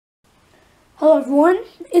Hello everyone,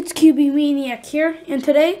 it's QB Maniac here, and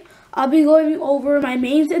today I'll be going over my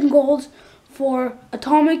mains and goals for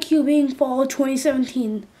Atomic Cubing Fall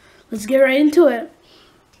 2017. Let's get right into it.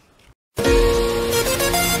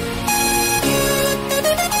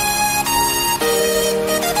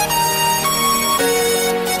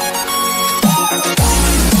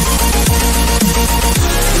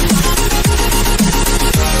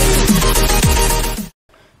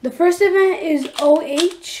 The first event is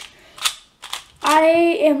OH. I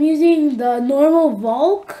am using the normal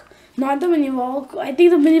Valk, not the mini Valk. I think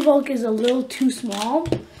the mini Valk is a little too small.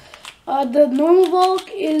 The normal Valk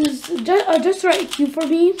is just right cube for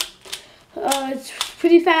me. It's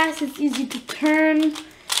pretty fast, it's easy to turn.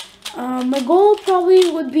 My goal probably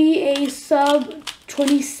would be a sub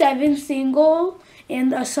 27 single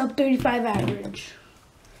and a sub 35 average.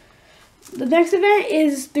 The next event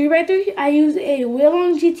is 3x3. I use a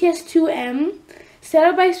Weilong GTS 2M. Set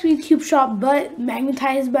up by Sweet Cube Shop, but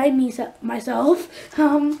magnetized by myself.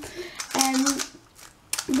 And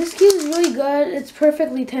this cube is really good. It's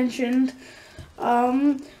perfectly tensioned.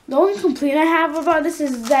 The only complaint I have about this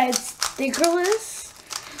is that it's stickerless.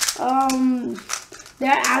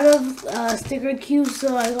 They're out of stickered cubes,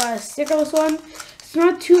 so I got a stickerless one. It's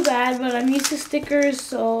not too bad, but I'm used to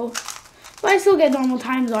stickers, but I still get normal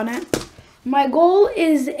times on it. My goal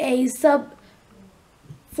is a sub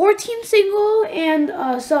 14 single and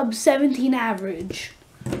a sub 17 average.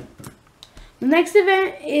 The next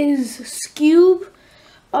event is Skewb.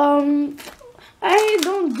 I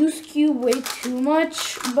don't do Skewb way too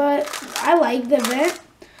much, but I like the event.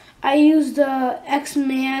 I use the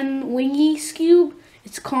X-Man Wingy Skewb.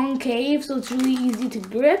 It's concave, so it's really easy to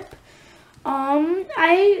grip.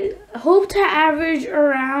 I hope to average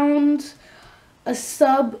around a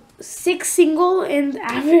sub 6 single and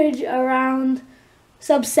average around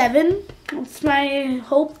sub 7. That's my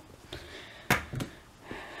hope.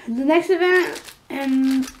 The next event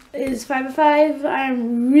is 5x5.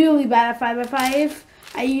 I'm really bad at 5x5.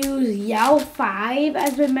 I use Yao 5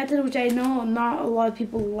 as my method, which I know not a lot of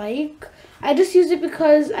people like. I just use it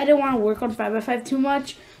because I didn't want to work on 5x5 too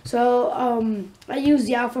much. So I use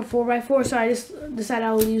Yao for 4x4. So I just decided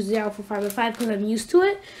I will use Yao for 5x5 because I'm used to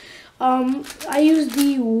it. I use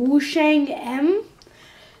the Wushang M.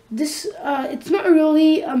 This it's not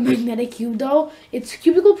really a magnetic cube though. It's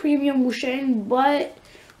cubicle premium Wushang, but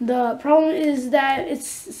the problem is that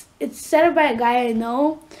it's set up by a guy I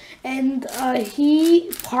know, and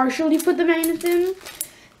he partially put the magnets in,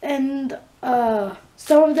 and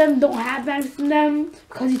some of them don't have magnets in them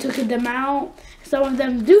because he took them out. Some of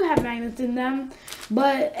them do have magnets in them,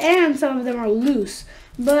 and some of them are loose.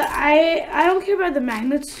 But I don't care about the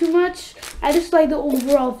magnets too much. I just like the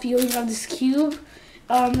overall feeling of this cube.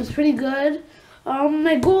 It's pretty good.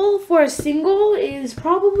 My goal for a single is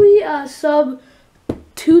probably a sub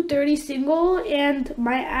 230 single, and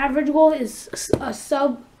my average goal is a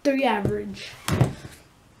sub 3 average.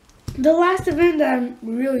 The last event that I'm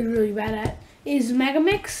really bad at is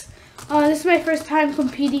Megaminx. This is my first time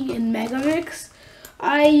competing in Megaminx.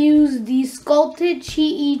 I use the sculpted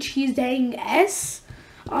Qiyi QiZeng S.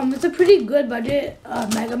 It's a pretty good budget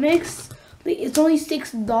Megaminx. It's only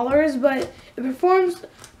 $6, but it performs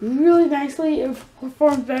really nicely. It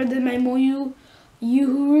performs better than my MoYu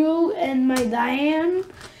Weilong and my Diane.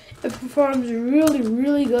 It performs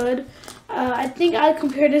really good. I think I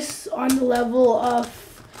compare this on the level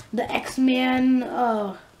of the X-Man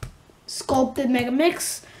sculpted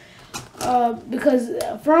Megaminx. Because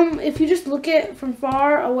if you just look at it from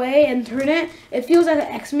far away and turn it, it feels like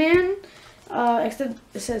an X-Man, except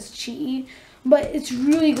it says Qiyi. But it's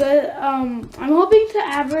really good. I'm hoping to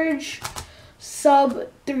average sub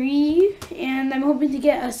 3, and I'm hoping to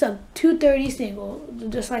get a sub 230 single,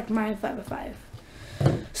 just like my 5x5.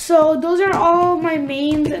 So those are all my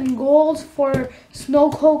mains and goals for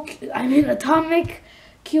Atomic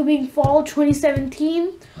Cubing Fall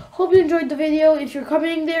 2017. Hope you enjoyed the video. If you're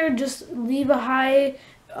coming there, just leave a hi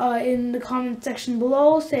in the comment section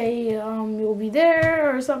below. Say you'll be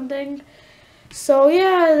there or something. So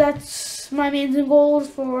yeah, that's my mains and goals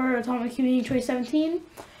for Atomic Cubing 2017.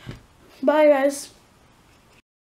 Bye guys.